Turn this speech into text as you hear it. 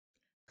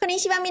こんに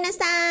ちは皆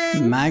さ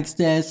ん。 Max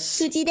で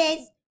す。 Suji で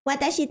す。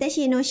私た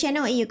ちのチャンネ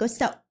ルへようこ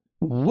そ。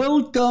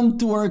 Welcome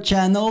to our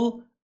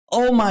channel.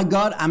 Oh my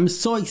god, I'm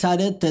so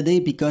excited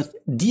today because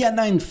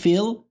Diana and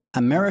Phil,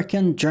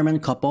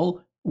 American-German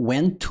couple,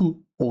 went to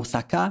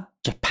Osaka,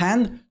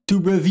 Japan to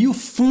review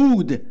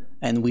food.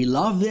 And we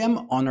love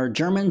them on our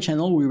German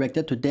channel. We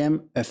reacted to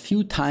them a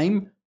few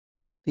times.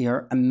 They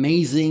are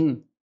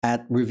amazing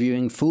at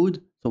reviewing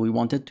food. So we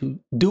wanted to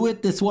do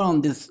it this one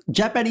on this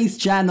Japanese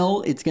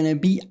channel. It's gonna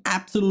be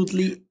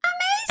absolutely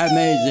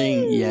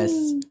amazing. Yes.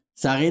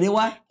 それで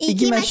は行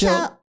きましょ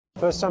う。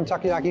 First time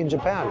takoyaki in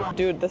Japan.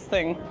 Dude,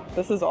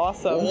 this is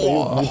awesome.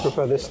 We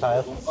prefer this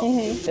style.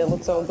 It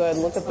looks so good.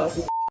 Look at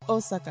this.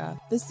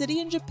 Osaka, the city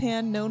in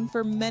Japan known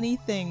for many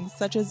things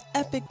such as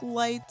epic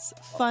lights,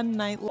 fun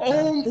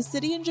nightlife. The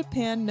city in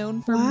Japan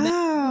known for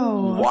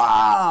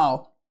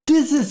Wow.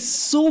 This is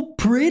so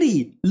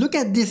pretty. Look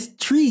at this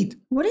street.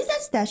 What is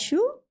that statue?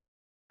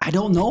 I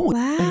don't know.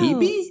 Wow.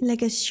 Maybe?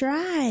 Like a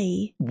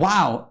shrine.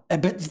 Wow.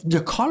 But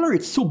the color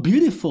is so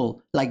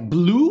beautiful. Like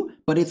blue,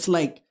 but it's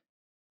like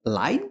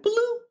light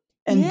blue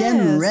and then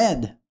Yes.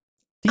 red.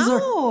 These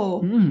are...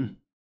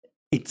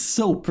 it's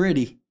so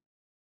pretty.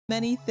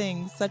 many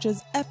things such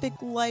as epic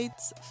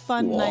lights,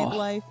 fun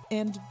nightlife,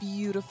 and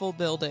beautiful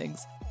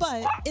buildings.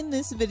 But in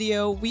this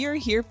video, we are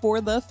here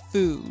for the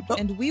food,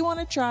 and we want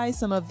to try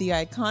some of the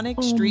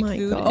iconic street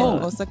food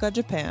in Osaka,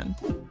 Japan.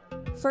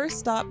 First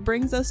stop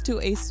brings us to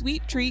a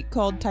sweet treat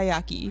called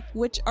taiyaki,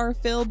 which are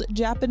filled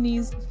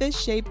Japanese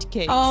fish-shaped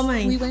cakes.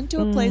 We went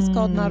to a place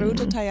called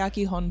Naruto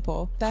Taiyaki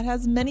Honpo that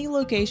has many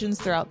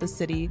locations throughout the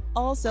city,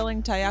 all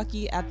selling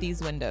taiyaki at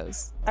these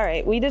windows. All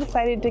right, we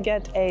decided to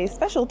get a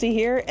specialty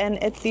here, and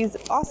it's these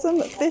awesome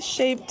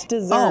fish-shaped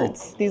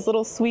desserts, these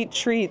little sweet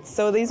treats.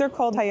 So these are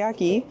called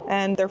taiyaki,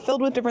 and they're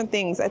filled with different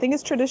things. I think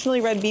it's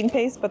traditionally red bean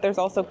paste, but there's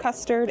also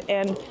custard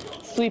and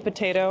sweet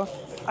potato.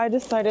 I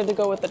decided to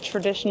go with the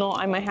traditional.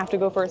 I might have to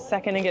go for a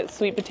second and get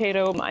sweet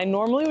potato. I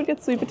normally would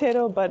get sweet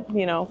potato, but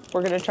you know,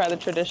 we're gonna try the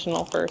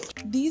traditional first.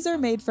 These are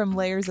made from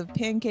layers of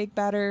pancake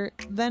batter,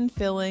 then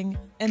filling,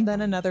 and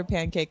then another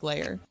pancake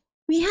layer.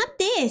 We have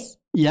this.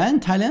 Yeah, in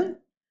Thailand?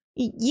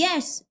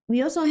 Yes,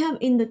 we also have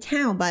in the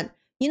town, but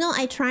you know,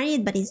 I tried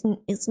it, but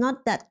it's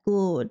not that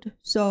good.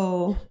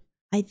 So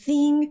I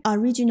think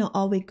original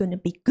always gonna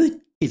be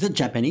good. Is it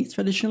Japanese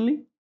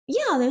traditionally?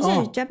 Yeah, there's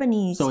a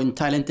Japanese. So in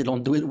Thailand, they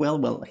don't do it well.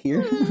 Well,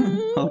 here?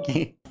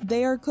 Okay.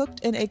 They are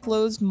cooked in a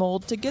closed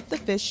mold to get the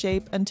fish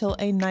shape until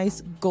a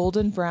nice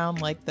golden brown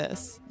like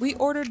this. We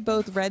ordered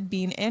both red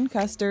bean and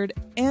custard,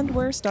 and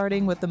we're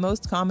starting with the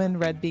most common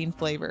red bean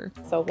flavor.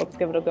 So let's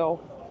give it a go.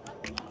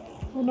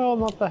 Oh no,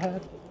 not the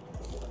head.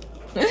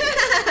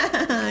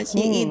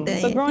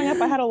 So growing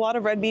up, I had a lot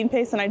of red bean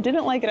paste and I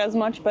didn't like it as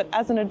much, but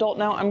as an adult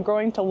now, I'm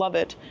growing to love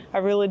it. I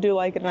really do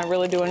like it and I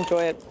really do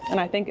enjoy it. And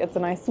I think it's a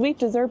nice sweet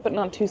dessert, but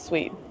not too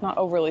sweet, not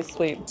overly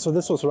sweet. So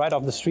this was right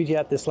off the street here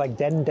at this like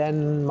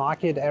Den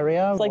market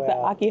area. It's like the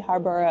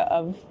Akihabara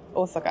of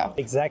Osaka.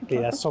 Exactly.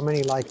 There's so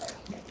many like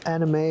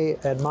anime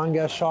and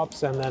manga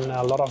shops and then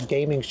a lot of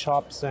gaming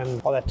shops and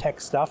all that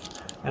tech stuff.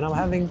 And I'm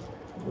having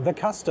the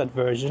custard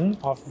version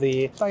of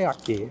the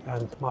taiyaki.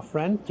 And my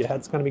friend, your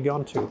head's going to be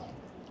gone too.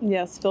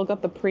 Yes, Phil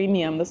got the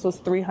premium. This was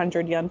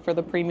 300 yen for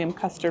the premium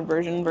custard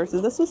version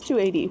versus this was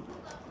 280.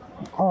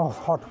 Oh,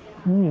 hot.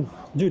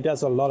 Dude,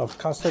 there's a lot of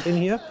custard in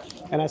here.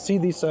 And I see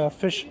these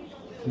fish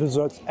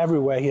desserts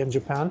everywhere here in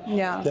Japan.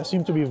 Yeah. They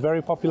seem to be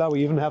very popular.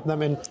 We even have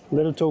them in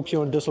Little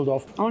Tokyo and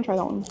Düsseldorf. I want to try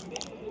that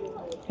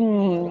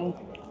one.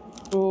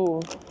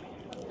 Ooh,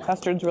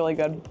 custard's really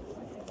good.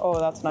 Oh,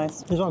 that's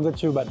nice. It's not good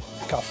too, but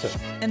custard.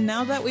 And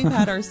now that we've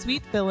had our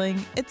sweet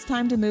filling, it's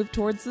time to move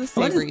towards the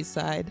savory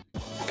side.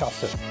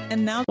 Custard.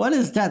 And now What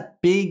is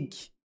that big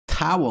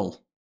towel?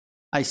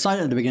 I saw it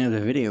at the beginning of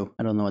the video.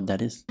 I don't know what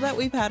that is. that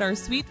we've had our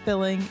sweet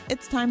filling,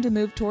 it's time to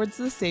move towards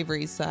the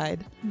savory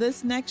side.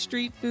 This next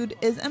street food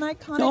is an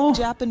iconic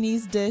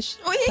Japanese dish,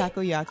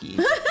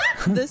 takoyaki.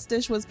 This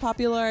dish was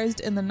popularized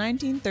in the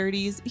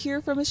 1930s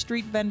here from a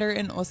street vendor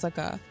in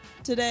Osaka.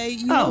 Today,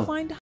 you will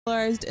find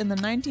popularized in the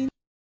 1930s.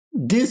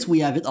 This, we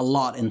have it a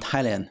lot in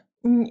Thailand.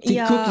 They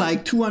cook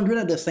like 200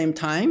 at the same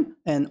time.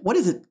 And what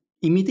is it?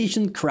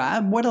 Imitation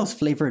crab? What else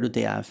flavor do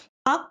they have?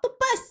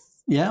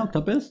 Octopus. Yeah,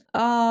 octopus?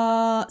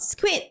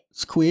 Squid.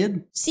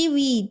 Squid?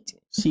 Seaweed.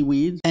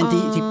 Seaweed? And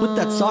they put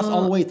that sauce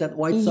always, that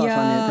white sauce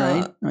on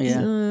it, right? Oh,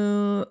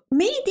 yeah.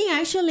 Many things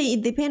actually,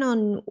 it depends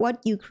on what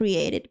you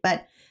created.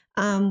 But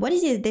what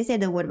is it? They said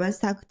the word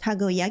was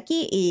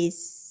takoyaki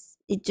is,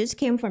 it just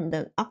came from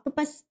the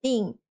octopus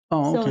thing.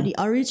 Oh, okay. So the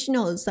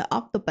original is the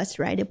octopus,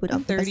 right? They put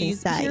octopus 30s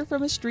inside. here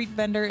from a street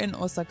vendor in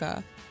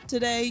Osaka.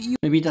 Today, you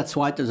Maybe that's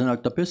why there's an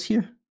octopus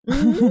here.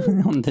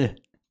 On the...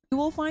 You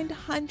will find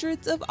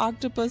hundreds of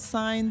octopus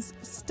signs,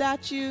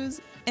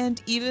 statues,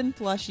 and even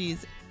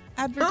plushies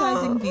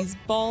advertising these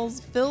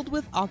balls filled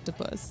with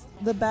octopus.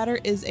 The batter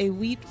is a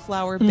wheat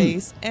flour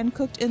base and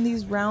cooked in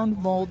these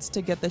round molds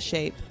to get the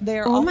shape. They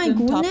are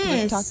often topped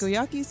with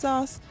takoyaki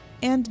sauce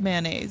and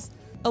mayonnaise.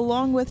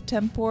 along with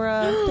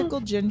tempura,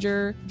 pickled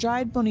ginger,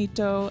 dried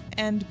bonito,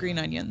 and green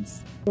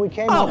onions. We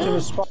came up to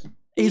the spot.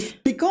 Is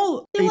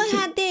pickle? Never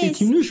had this.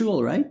 It's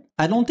unusual, right?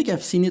 I don't think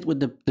I've seen it with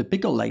the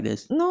pickle like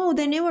this. No,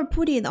 they never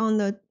put it on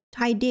the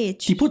Thai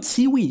dish. They put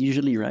seaweed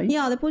usually, right?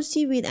 Yeah, they put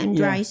seaweed and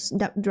Yeah.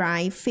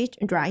 dry fish,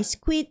 dry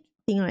squid,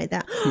 thing like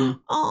that.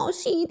 Oh,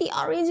 see, the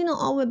original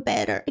always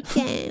better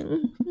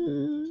again.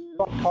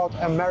 Called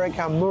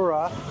America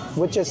Mura,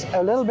 which is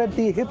a little bit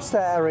the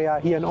hipster area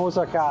here in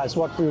Osaka, is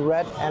what we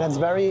read, and it's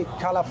very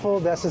colorful.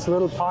 There's this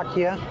little park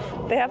here.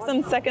 They have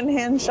some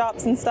secondhand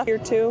shops and stuff here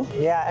too.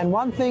 Yeah, and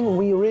one thing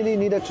we really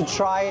needed to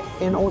try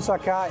in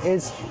Osaka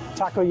is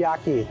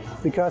takoyaki,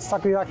 because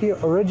takoyaki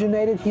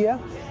originated here,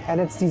 and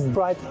it's these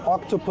bright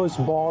octopus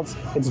balls.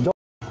 It's dope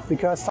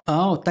because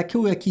Oh,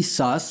 takoyaki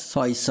sauce,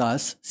 soy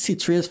sauce,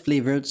 citrus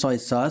flavored soy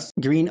sauce,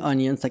 green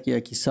onion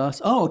takoyaki sauce.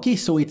 Oh, okay.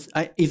 So it's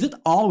is it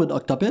all with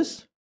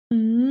octopus?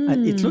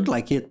 It looked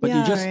like it, but you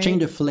Yeah, just right.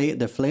 change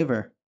the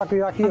flavor.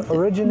 takoyaki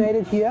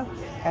originated here,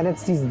 and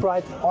it's these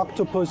bright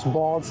octopus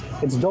balls.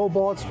 It's dough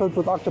balls filled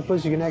with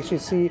octopus. You can actually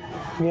see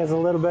there's a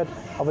little bit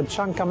of a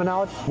chunk coming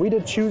out. We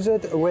did choose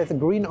it with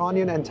green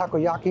onion and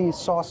takoyaki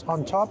sauce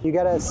on top. You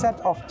get a set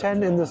of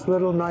 10 in this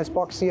little nice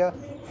box here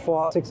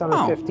for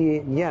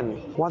 650 yen.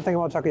 One thing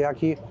about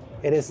takoyaki,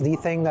 it is the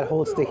thing that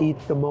holds the heat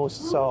the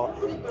most. So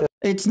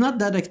It's not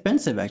that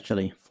expensive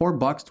actually.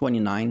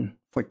 $4.29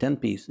 for 10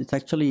 piece. It's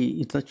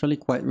actually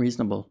quite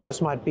reasonable.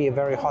 this might be a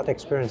very hot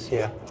experience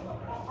here.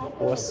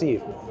 We'll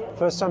see.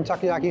 First time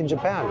takoyaki in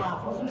Japan.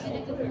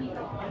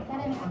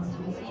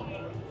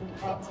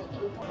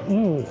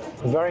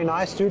 Very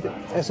nice, dude.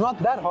 It's not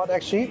that hot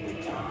actually.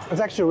 It's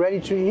actually ready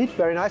to eat.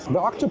 Very nice. The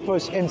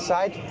octopus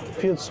inside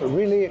feels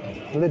really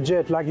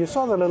legit. Like you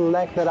saw the little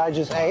leg that I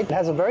just ate. It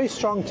has a very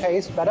strong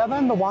taste, better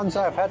than the ones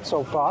I've had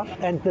so far.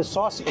 And the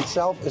sauce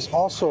itself is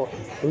also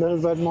a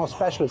little bit more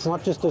special. It's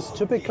not just this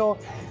typical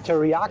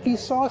teriyaki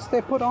sauce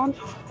they put on,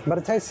 but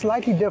it tastes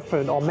slightly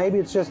different, or maybe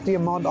it's just the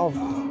amount of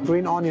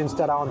green onions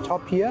that are on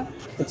top here.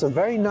 It's a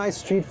very nice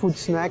street food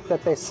snack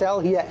that they sell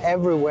here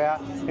everywhere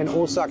in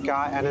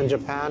Osaka and in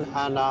Japan,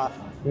 and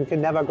you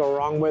can never go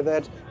wrong with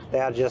it. They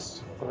are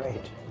just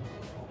great.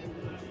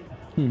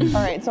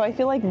 All right, so I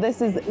feel like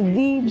this is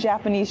the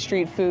Japanese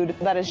street food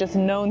that is just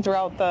known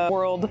throughout the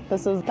world.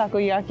 This is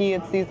takoyaki.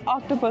 It's these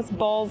octopus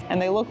balls,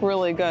 and they look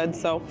really good,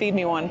 so feed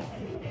me one.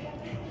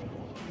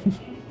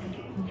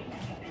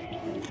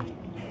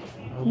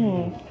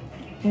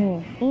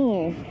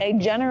 A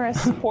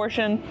generous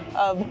portion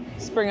of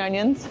spring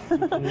onions.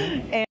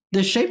 And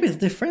The shape is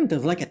different.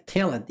 There's like a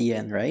tail at the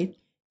end, right?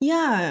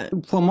 Yeah,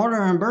 From what I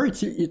remember,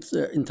 it's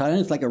in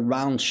Thailand, it's like a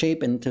round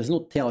shape and there's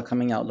no tail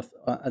coming out of,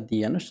 at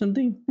the end or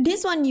something.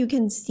 this one you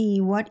can see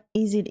what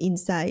is it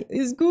inside.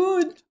 It's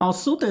good.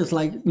 Also, there's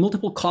like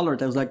multiple colors.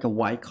 There's like a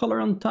white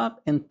color on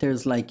top and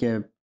there's like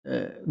a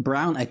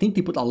brown. I think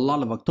they put a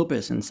lot of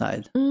octopus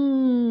inside.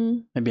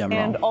 Maybe I'm wrong.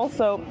 and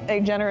also a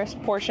generous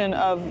portion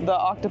of the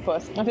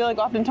octopus. I feel like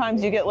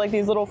oftentimes you get like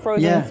these little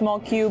frozen small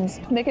cubes.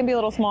 They can be a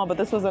little small, but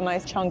this was a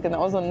nice chunk and that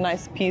was a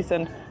nice piece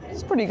and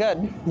it's pretty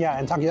good. Yeah,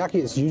 and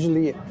takoyaki is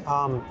usually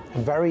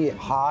very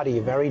hearty,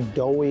 very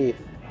doughy,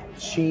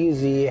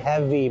 cheesy,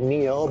 heavy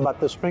meal, but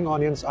the spring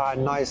onions are a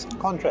nice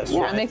contrast.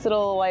 Yeah, it makes it a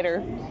little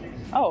lighter.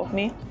 Oh,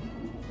 me?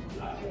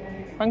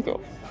 Thank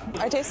you.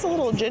 I taste a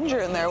little ginger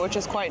in there, which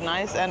is quite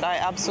nice, and I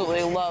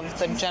absolutely love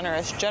the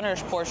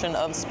generous portion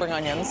of spring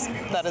onions.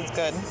 That is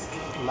good.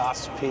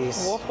 Last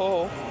piece,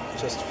 Whoa.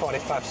 just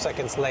 45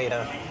 seconds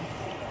later,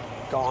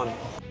 gone.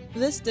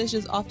 This dish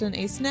is often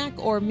a snack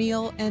or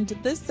meal, and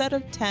this set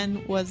of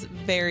 10 was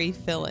very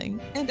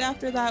filling. And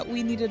after that,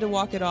 we needed to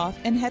walk it off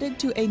and headed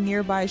to a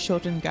nearby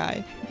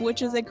Shotengai,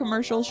 which is a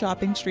commercial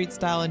shopping street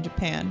style in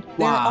Japan.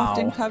 They are Wow.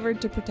 often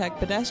covered to protect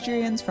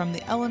pedestrians from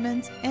the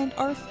elements and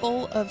are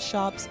full of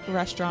shops,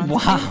 restaurants,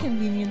 Wow. and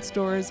convenience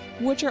stores,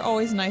 which are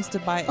always nice to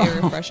buy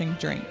a refreshing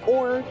drink.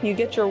 Or you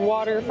get your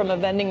water from a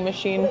vending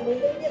machine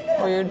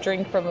or your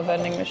drink from a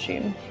vending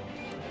machine.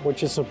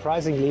 Which is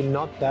surprisingly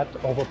not that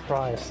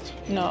overpriced.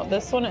 No,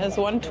 this one is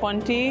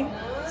 120,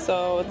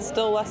 so it's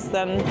still less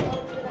than,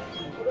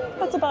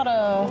 that's about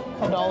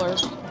a dollar.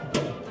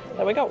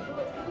 There we go.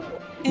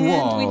 And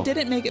Whoa. we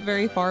didn't make it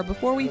very far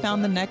before we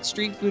found the next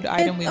street food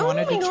item we oh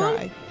wanted my to God.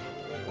 try.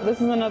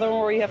 This is another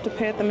one where you have to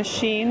pay at the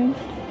machine.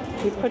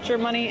 You put your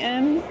money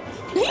in,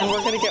 and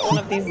we're gonna get one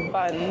of these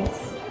buns.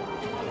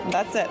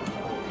 That's it.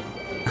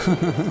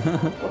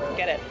 Let's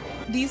get it.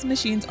 These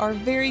machines are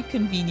very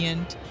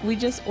convenient. We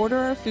just order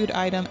our food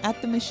item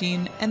at the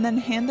machine and then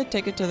hand the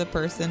ticket to the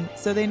person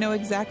so they know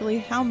exactly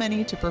how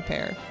many to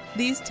prepare.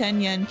 These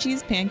 10 yen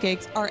cheese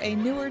pancakes are a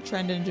newer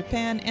trend in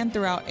Japan and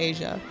throughout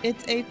Asia.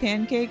 It's a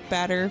pancake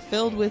batter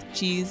filled with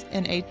cheese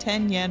in a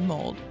 10 yen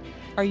mold.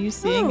 Are you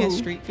seeing Oh. a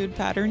street food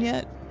pattern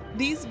yet?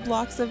 These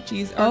blocks of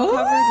cheese are covered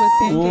with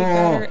pancake Whoa.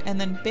 batter and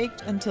then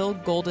baked until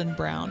golden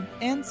brown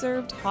and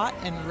served hot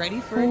and ready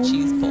for a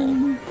cheese pull.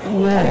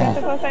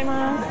 Arigatou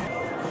gozaimasu.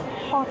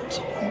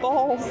 hot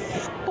balls.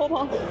 Hold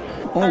on.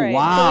 Oh, All right,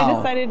 wow. so we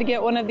decided to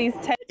get one of these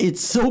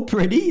It's so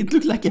pretty. It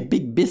looks like a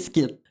big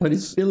biscuit, but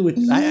it's filled with.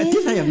 This I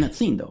have not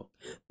seen though.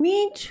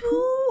 Me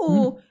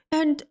too.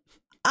 And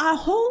our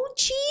whole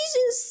cheese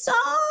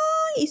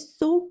inside is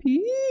so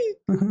big.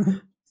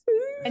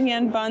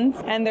 10-yen buns,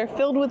 and they're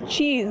filled with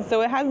cheese.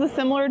 So it has the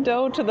similar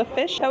dough to the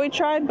fish that we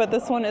tried, but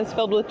this one is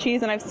filled with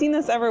cheese. And I've seen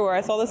this everywhere.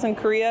 I saw this in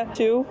Korea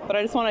too, but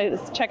I just want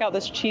to check out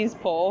this cheese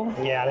pull.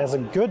 Yeah, there's a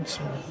good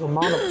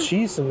amount of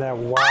cheese in there.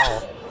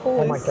 Wow.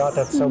 Oh my god,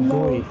 that's so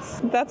gooey.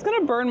 That's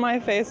gonna burn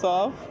my face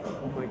off.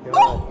 Oh my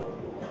god.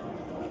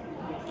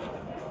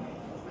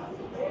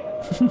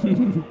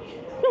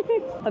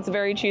 That's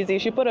very cheesy.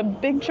 She put a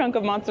big chunk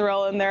of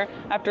mozzarella in there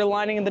after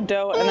lining the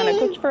dough, and then it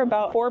cooked for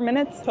about 4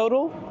 minutes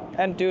total.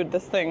 And dude,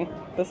 this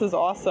is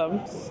awesome.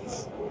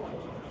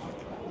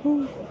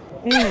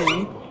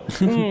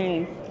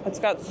 It's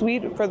got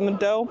sweet from the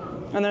dough,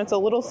 and then it's a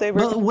little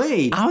savory. But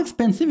wait, how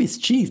expensive is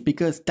cheese?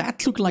 Because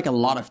that looked like a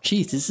lot of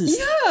cheese.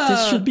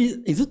 This should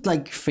be. Is it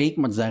like fake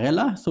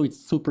mozzarella? So it's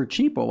super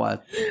cheap or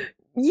what?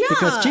 Yeah.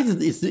 Because cheese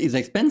is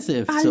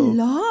expensive. A so.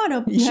 lot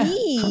of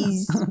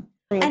cheese.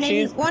 And And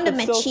cheese, I want the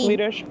it's still machine.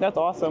 Swedish. That's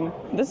awesome.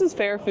 This is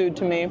fair food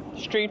to me.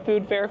 Street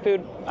food, fair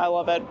food. I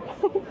love it.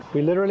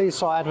 We literally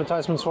saw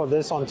advertisements for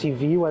this on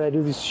TV where they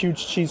do these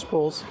huge cheese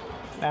pulls.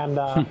 And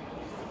I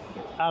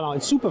don't know,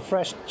 it's super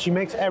fresh. She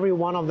makes every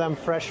one of them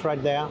fresh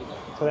right there.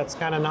 So that's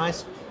kind of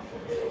nice.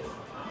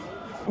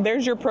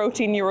 There's your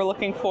protein you were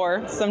looking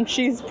for. Some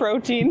cheese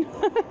protein.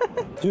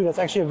 Dude, that's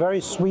actually a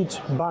very sweet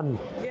bun.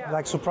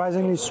 Like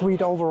surprisingly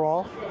sweet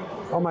overall.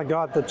 Oh my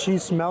god, the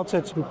cheese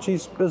melted. The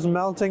cheese is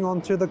melting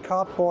onto the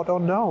cardboard. Oh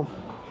no.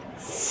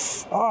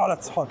 Oh,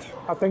 that's hot.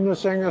 I think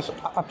this thing is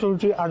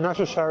absolutely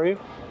unnecessary,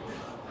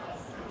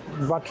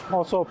 but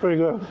also pretty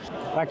good.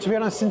 Like, to be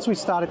honest, since we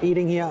started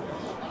eating here,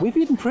 we've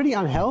eaten pretty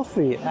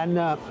unhealthy. And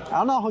I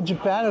don't know how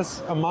Japan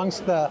is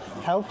amongst the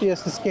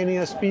healthiest, the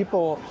skinniest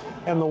people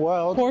in the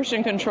world.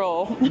 Portion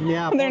control.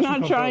 Yeah, They're portion not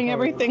control, trying sorry.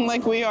 everything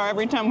like we are.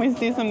 Every time we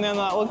see something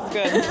that looks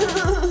good.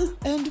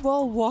 And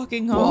while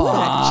walking home with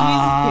that cheesy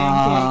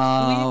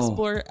pancake, we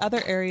explore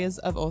other areas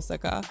of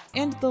Osaka.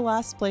 And the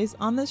last place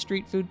on the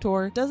street food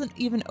tour doesn't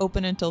even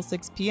open until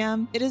 6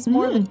 p.m. It is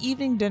more of an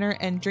evening dinner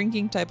and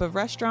drinking type of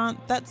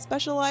restaurant that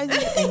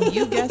specializes in,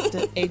 you guessed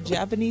it, a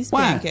Japanese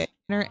pancake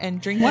dinner and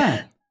drinking.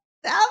 What?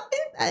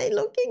 I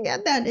looking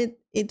at that,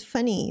 it's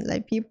funny.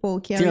 Like people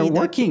carry They're the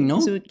working, no?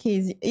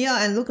 suitcase.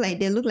 Yeah, and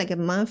they look like a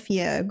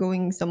mafia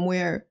going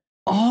somewhere.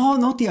 Oh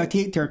no,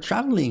 they're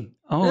traveling.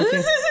 Oh,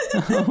 okay.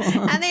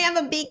 And they have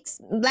a big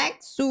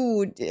black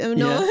suit, you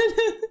know.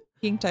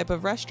 Drinking type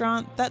of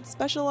restaurant that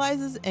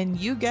specializes in,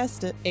 you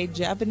guessed it, a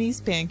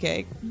Japanese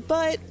pancake.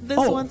 But this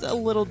one's a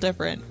little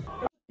different.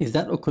 Is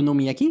that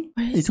okonomiyaki?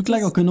 It looks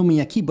like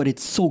okonomiyaki, but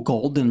it's so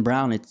golden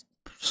brown. It's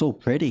so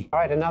pretty. All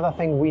right, another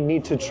thing we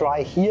need to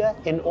try here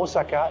in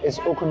Osaka is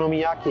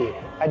okonomiyaki.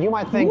 And you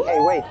might think, hey,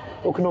 wait,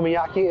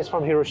 okonomiyaki is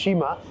from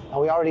Hiroshima,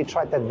 and we already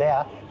tried that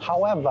there.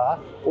 However,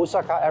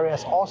 Osaka area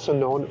is also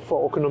known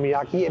for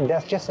okonomiyaki, and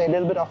there's just a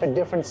little bit of a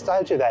different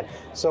style to that.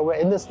 So we're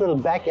in this little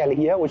back alley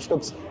here, which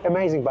looks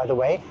amazing, by the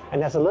way,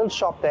 and there's a little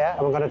shop there,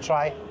 and we're gonna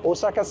try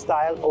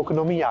Osaka-style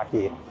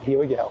okonomiyaki. Here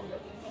we go.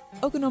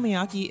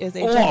 Okonomiyaki is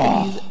a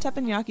Japanese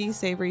teppanyaki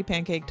savory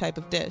pancake type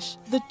of dish.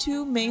 The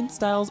two main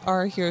styles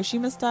are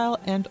Hiroshima style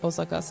and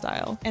Osaka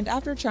style. And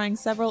after trying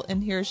several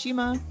in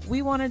Hiroshima,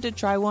 we wanted to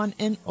try one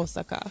in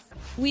Osaka.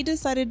 We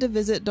decided to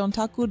visit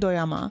Dontaku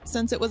Doyama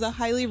since it was a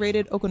highly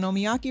rated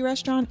okonomiyaki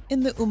restaurant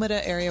in the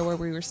Umeda area where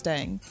we were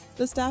staying.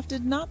 The staff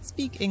did not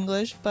speak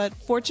English, but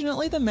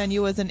fortunately the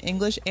menu was in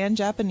English and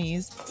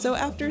Japanese, so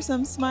after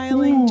some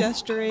smiling,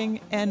 gesturing,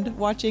 and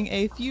watching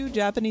a few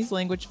Japanese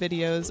language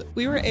videos,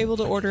 we were able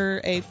to order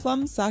a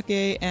plum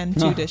sake and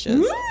 2 dishes.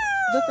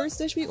 The first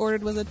dish we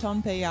ordered was a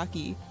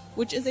tonpeyaki,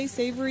 which is a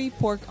savory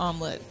pork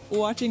omelet.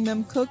 Watching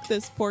them cook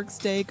this pork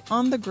steak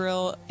on the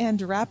grill and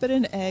wrap it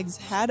in eggs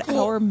had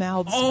our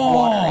mouths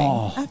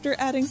watering. After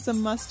adding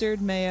some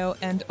mustard, mayo,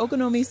 and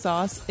okonomi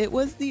sauce, it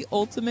was the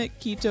ultimate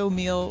keto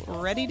meal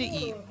ready to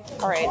eat.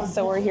 All right,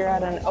 so we're here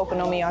at an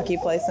okonomiyaki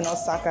place in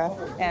Osaka,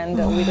 and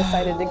we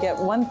decided to get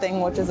one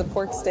thing, which is a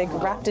pork steak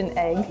wrapped in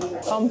egg,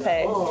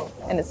 tompei,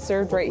 and it's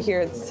served right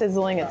here. It's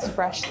sizzling, it's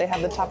fresh. They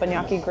have the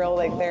teppanyaki grill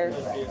right there,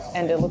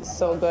 and it looks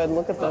so good.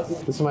 Look at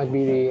this. This might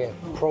be the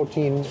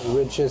protein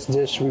richest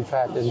dish we've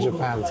had in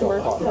Japan so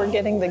far. We're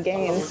getting the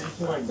gains.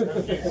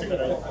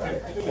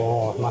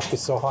 Oh, it must be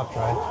so hot,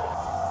 right?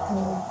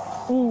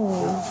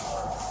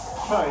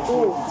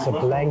 It's a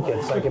blanket.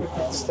 It's like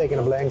a steak in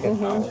a blanket.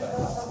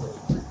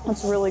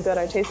 It's really good.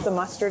 I taste the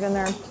mustard in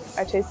there.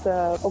 I taste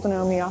the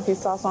okonomiyaki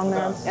sauce on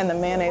there, and the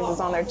mayonnaise is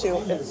on there too.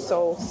 It's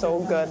so, so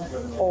good.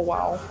 Oh,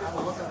 wow.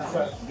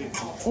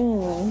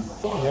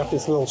 You have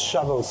these little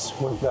shovels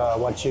with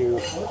what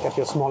you get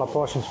your smaller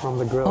portions from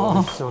the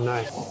grill. It's so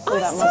nice. Oh,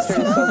 that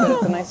mustard is so good.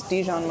 It's a nice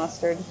Dijon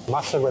mustard.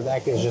 Mustard with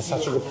egg is just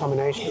such a good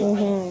combination.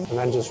 And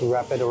then just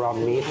wrap it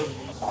around meat.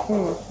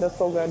 That's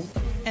so good.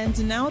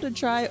 And now to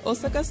try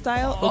Osaka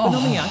style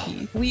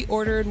okonomiyaki. We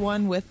ordered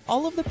one with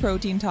all of the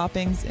protein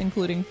toppings,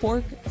 including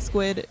pork,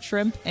 squid,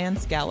 shrimp, and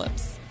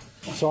scallops.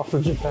 So often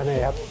in Japan, they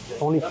have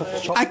only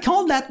I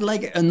call that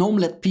like an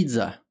omelette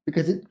pizza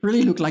because it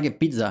really looked like a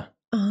pizza.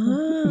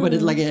 But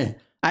it's like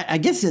I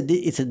guess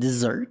it's a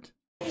dessert.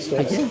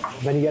 steaks.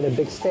 When you get a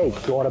big steak,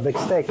 you order a big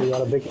steak, you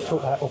order a big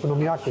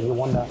okonomiyaki, and you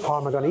wonder, how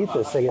am I going to eat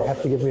this? They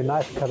have to give me a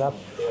knife, cut up.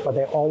 But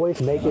they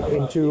always make it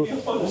into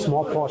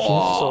small portions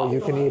so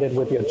you can eat it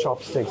with your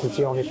chopsticks. It's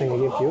the only thing they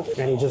give you.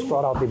 And he just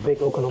brought out the big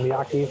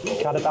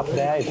okonomiyaki, cut it up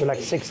there into like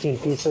 16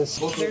 pieces,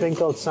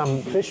 sprinkled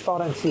some fish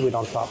powder and seaweed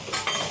on top.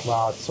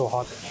 Wow, it's so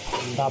hot.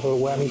 Double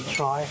whammy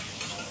try.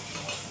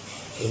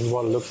 This is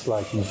what it looks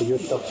like.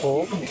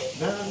 Beautiful.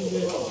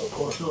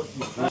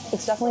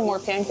 It's definitely more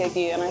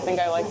pancakey, and I think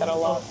I like that a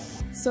lot.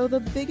 So the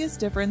biggest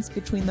difference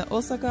between the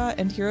Osaka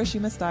and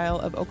Hiroshima style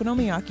of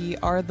okonomiyaki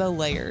are the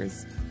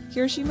layers.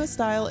 Hiroshima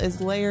style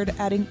is layered,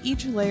 adding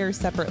each layer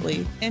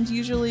separately, and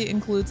usually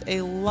includes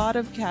a lot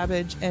of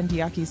cabbage and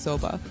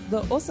yakisoba.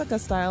 The Osaka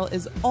style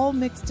is all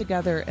mixed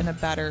together in a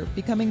batter,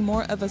 becoming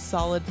more of a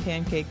solid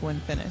pancake when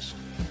finished.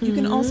 You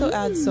can also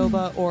add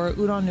soba or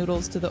udon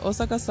noodles to the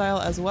Osaka style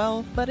as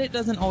well, but it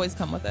doesn't always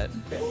come with it.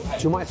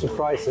 To my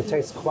surprise, it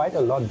tastes quite a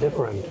lot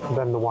different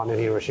than the one in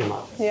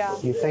Hiroshima. Yeah.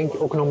 You think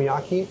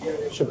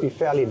okonomiyaki should be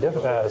fairly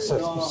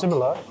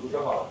similar,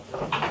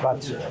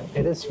 but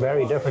it is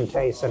very different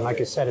taste, and like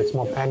you said, it's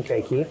more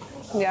pancakey.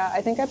 Yeah,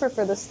 I think I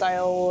prefer this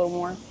style a little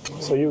more.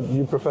 So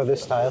you prefer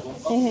this style?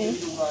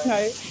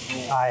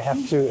 Right. I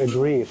have to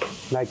agree.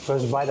 Like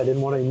first bite, I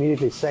didn't want to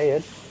immediately say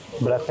it,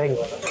 but I think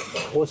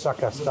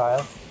Osaka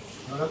style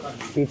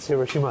beats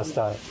Hiroshima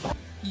style.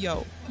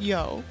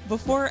 Yo,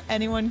 before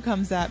anyone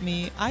comes at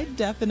me, I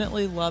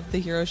definitely love the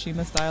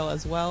Hiroshima style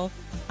as well.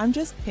 I'm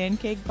just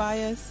pancake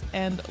biased,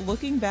 and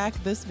looking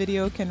back, this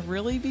video can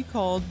really be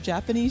called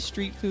Japanese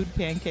street food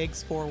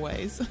pancakes 4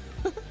 ways.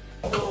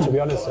 To be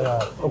honest,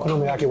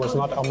 okonomiyaki was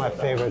not on my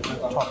favorite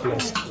top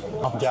list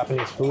of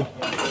Japanese food,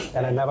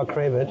 and I never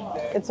crave it.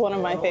 It's one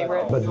of my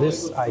favorites. But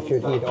this I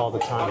could eat all the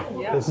time.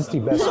 This is the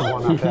best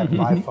one I've had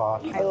by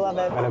far. I love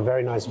it. And a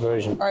very nice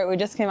version. All right, we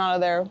just came out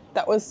of there.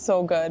 That was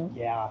so good.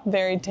 Yeah.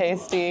 Very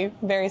tasty,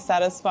 very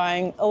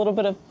satisfying. A little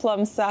bit of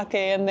plum sake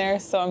in there,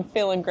 so I'm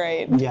feeling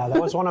great. Yeah,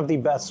 that was one of the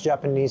best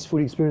Japanese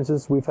food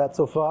experiences we've had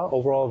so far.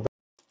 Overall.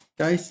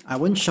 Guys, I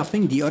went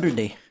shopping the other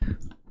day.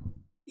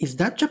 Is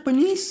that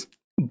Japanese?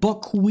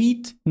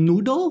 Buckwheat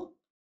noodle?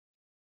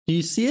 Do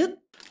you see it?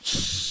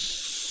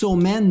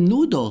 Somen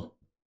noodle.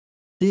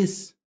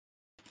 This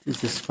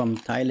is from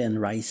Thailand,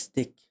 rice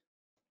stick.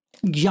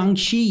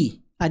 Jiangxi.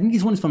 I think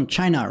this one's from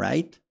China,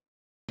 right?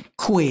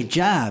 Kueh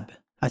jab.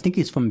 I think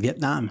it's from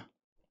Vietnam.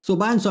 So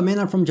Ba and Somen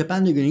are from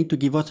Japan. You're going to need to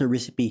give us a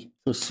recipe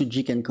so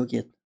Suji can cook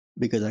it,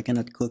 because I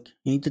cannot cook.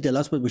 You need to tell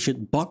us what we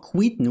should.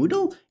 Buckwheat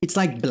noodle? It's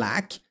like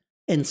black.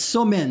 And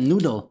somen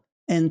noodle.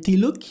 And they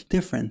look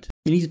different.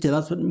 You need to tell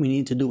us what we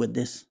need to do with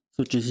this.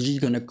 So Suji's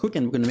going to cook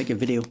and we're going to make a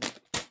video.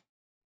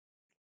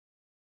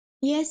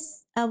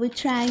 Yes, I will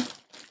try.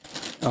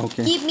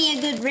 Okay. Give me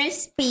a good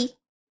recipe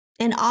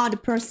and all the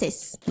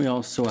process. We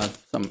also have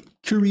some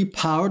curry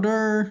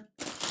powder.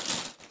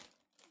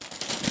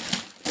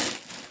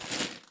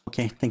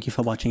 Okay, thank you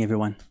for watching,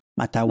 everyone.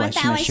 Mata wa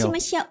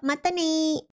shimashou. Mata ne.